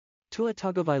Tua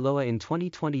Tagovailoa in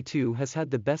 2022 has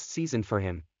had the best season for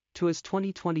him. Tua's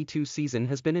 2022 season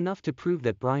has been enough to prove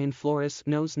that Brian Flores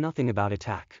knows nothing about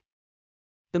attack.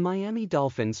 The Miami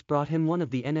Dolphins brought him one of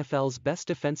the NFL's best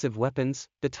defensive weapons,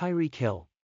 the Tyreek Hill.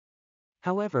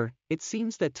 However, it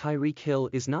seems that Tyreek Hill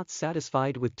is not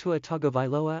satisfied with Tua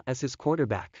Tagovailoa as his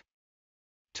quarterback.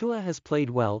 Tua has played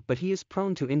well, but he is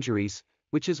prone to injuries,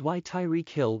 which is why Tyreek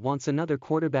Hill wants another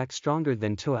quarterback stronger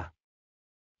than Tua.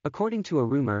 According to a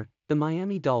rumor, the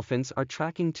Miami Dolphins are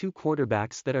tracking two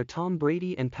quarterbacks that are Tom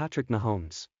Brady and Patrick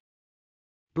Mahomes.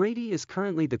 Brady is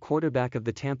currently the quarterback of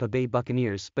the Tampa Bay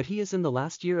Buccaneers, but he is in the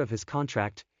last year of his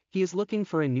contract. He is looking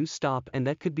for a new stop, and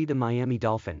that could be the Miami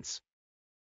Dolphins.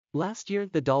 Last year,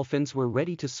 the Dolphins were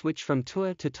ready to switch from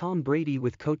Tua to Tom Brady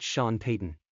with coach Sean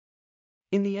Payton.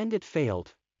 In the end, it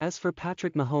failed. As for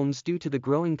Patrick Mahomes, due to the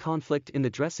growing conflict in the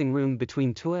dressing room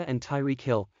between Tua and Tyreek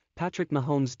Hill, Patrick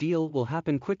Mahomes' deal will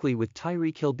happen quickly, with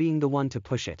Tyreek Hill being the one to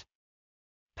push it.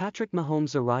 Patrick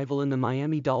Mahomes' arrival in the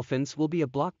Miami Dolphins will be a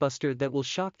blockbuster that will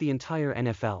shock the entire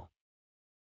NFL.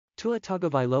 Tua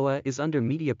Tagovailoa is under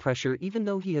media pressure even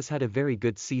though he has had a very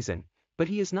good season, but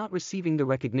he is not receiving the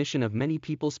recognition of many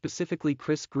people. Specifically,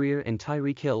 Chris Greer and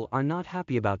Tyreek Hill are not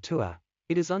happy about Tua.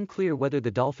 It is unclear whether the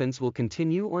Dolphins will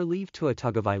continue or leave Tua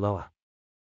Tagovailoa.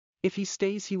 If he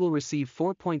stays, he will receive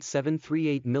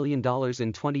 $4.738 million in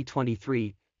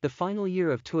 2023, the final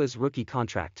year of Tua's rookie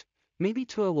contract. Maybe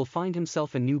Tua will find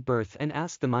himself a new berth and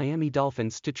ask the Miami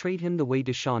Dolphins to trade him the way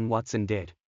Deshaun Watson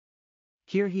did.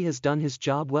 Here he has done his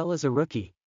job well as a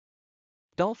rookie.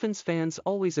 Dolphins fans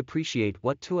always appreciate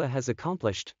what Tua has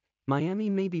accomplished. Miami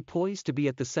may be poised to be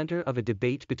at the center of a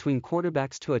debate between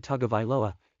quarterbacks Tua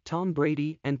Tagovailoa, Tom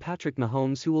Brady, and Patrick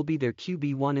Mahomes, who will be their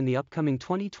QB1 in the upcoming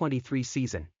 2023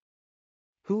 season.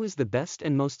 Who is the best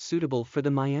and most suitable for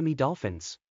the Miami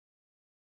Dolphins?